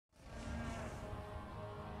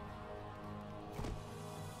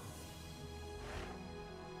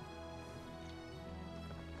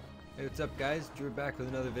What's up guys, Drew back with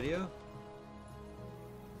another video.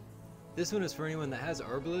 This one is for anyone that has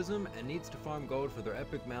Herbalism and needs to farm gold for their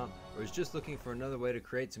epic mount, or is just looking for another way to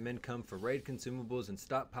create some income for raid consumables and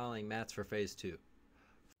stockpiling mats for phase 2.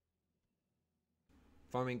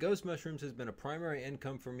 Farming ghost mushrooms has been a primary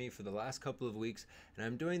income for me for the last couple of weeks, and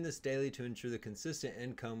I'm doing this daily to ensure the consistent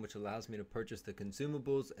income which allows me to purchase the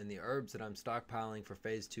consumables and the herbs that I'm stockpiling for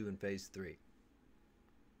phase 2 and phase 3.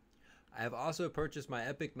 I have also purchased my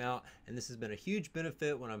epic mount, and this has been a huge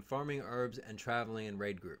benefit when I'm farming herbs and traveling in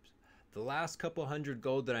raid groups. The last couple hundred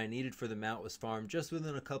gold that I needed for the mount was farmed just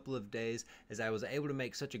within a couple of days, as I was able to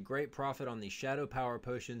make such a great profit on these shadow power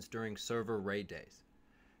potions during server raid days.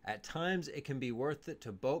 At times it can be worth it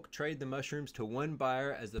to bulk trade the mushrooms to one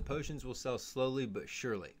buyer, as the potions will sell slowly but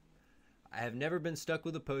surely. I have never been stuck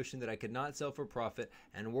with a potion that I could not sell for profit,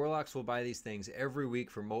 and warlocks will buy these things every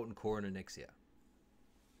week for molten core and onyxia.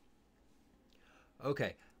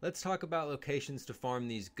 Okay, let's talk about locations to farm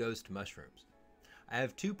these ghost mushrooms. I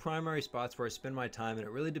have two primary spots where I spend my time, and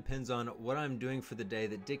it really depends on what I'm doing for the day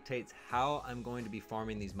that dictates how I'm going to be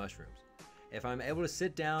farming these mushrooms. If I'm able to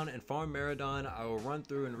sit down and farm Maraudon, I will run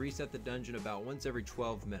through and reset the dungeon about once every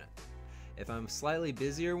 12 minutes. If I'm slightly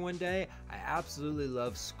busier one day, I absolutely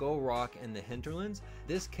love Skull Rock in the Hinterlands.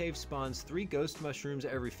 This cave spawns 3 ghost mushrooms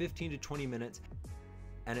every 15 to 20 minutes,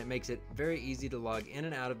 and it makes it very easy to log in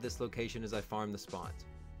and out of this location as I farm the spawns.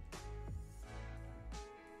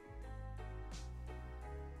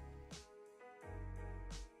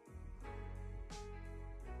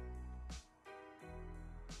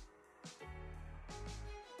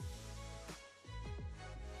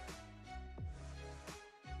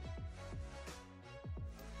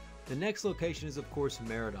 The next location is of course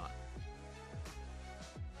Maraudon.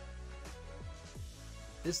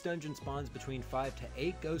 This dungeon spawns between 5 to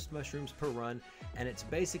 8 ghost mushrooms per run, and it's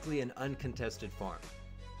basically an uncontested farm.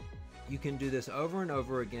 You can do this over and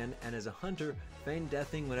over again, and as a hunter, feign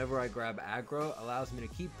deathing whenever I grab aggro allows me to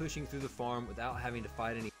keep pushing through the farm without having to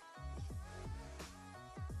fight any.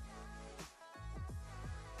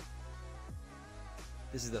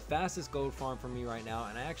 This is the fastest gold farm for me right now,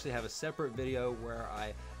 and I actually have a separate video where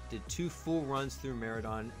I did 2 full runs through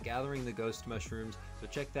Maraudon gathering the ghost mushrooms, so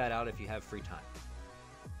check that out if you have free time.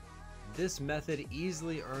 This method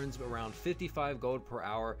easily earns around 55 gold per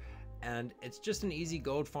hour, and it's just an easy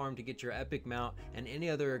gold farm to get your epic mount and any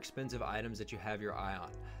other expensive items that you have your eye on.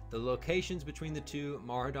 The locations between the two,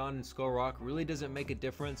 Maraudon and Skull Rock, really doesn't make a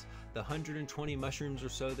difference. The 120 mushrooms or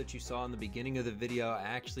so that you saw in the beginning of the video, I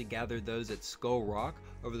actually gathered those at Skull Rock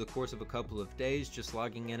over the course of a couple of days, just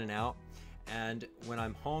logging in and out. And when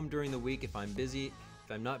I'm home during the week, if I'm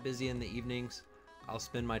not busy in the evenings, I'll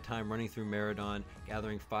spend my time running through Maraudon,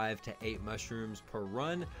 gathering 5 to 8 mushrooms per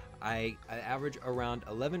run. I average around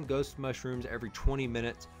 11 ghost mushrooms every 20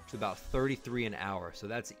 minutes to about 33 an hour. So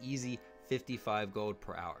that's easy 55 gold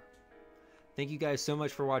per hour. Thank you guys so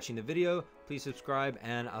much for watching the video. Please subscribe,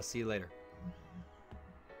 and I'll see you later.